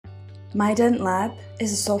MyDentLab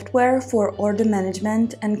is a software for order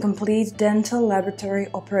management and complete dental laboratory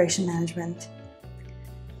operation management.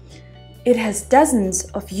 It has dozens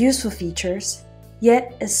of useful features,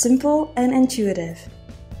 yet is simple and intuitive.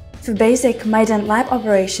 For basic MyDentLab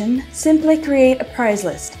operation, simply create a price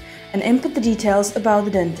list and input the details about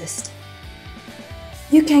the dentist.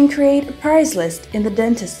 You can create a price list in the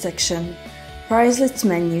dentist section, Price Lists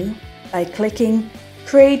menu, by clicking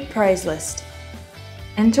Create Price List.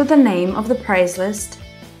 Enter the name of the price list,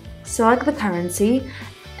 select the currency,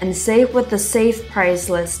 and save with the Save Price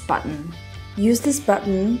List button. Use this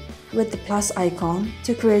button with the plus icon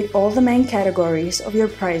to create all the main categories of your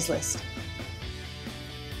price list.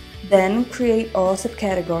 Then create all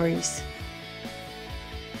subcategories.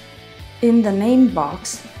 In the name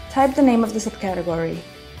box, type the name of the subcategory.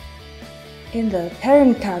 In the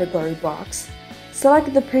parent category box,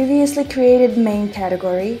 select the previously created main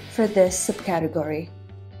category for this subcategory.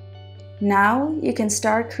 Now you can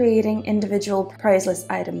start creating individual price list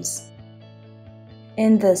items.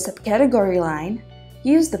 In the subcategory line,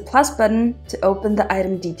 use the plus button to open the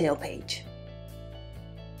item detail page.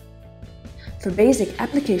 For basic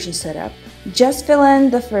application setup, just fill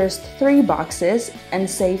in the first 3 boxes and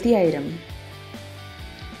save the item.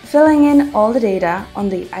 Filling in all the data on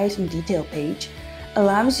the item detail page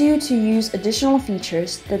allows you to use additional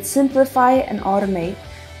features that simplify and automate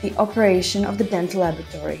the operation of the dental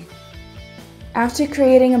laboratory. After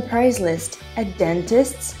creating a price list at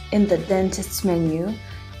dentists in the dentists menu,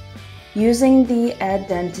 using the Add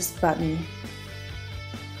Dentist button.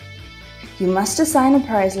 You must assign a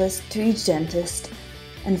price list to each dentist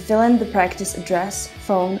and fill in the practice address,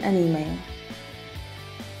 phone and email.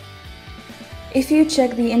 If you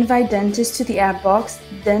check the Invite Dentist to the app box,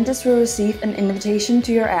 the dentist will receive an invitation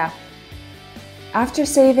to your app. After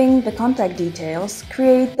saving the contact details,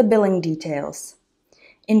 create the billing details.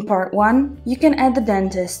 In part 1, you can add the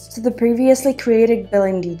dentist to the previously created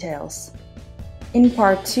billing details. In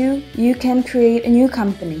part 2, you can create a new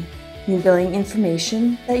company, new billing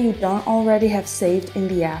information that you don't already have saved in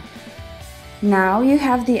the app. Now you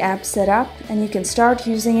have the app set up and you can start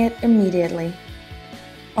using it immediately.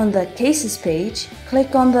 On the Cases page,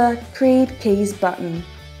 click on the Create Case button.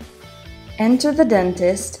 Enter the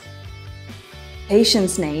dentist,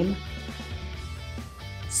 patient's name,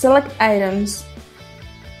 select items,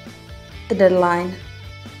 the deadline,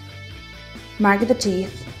 mark the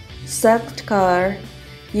teeth, select color.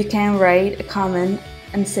 You can write a comment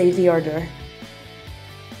and save the order.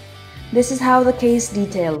 This is how the case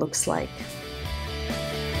detail looks like.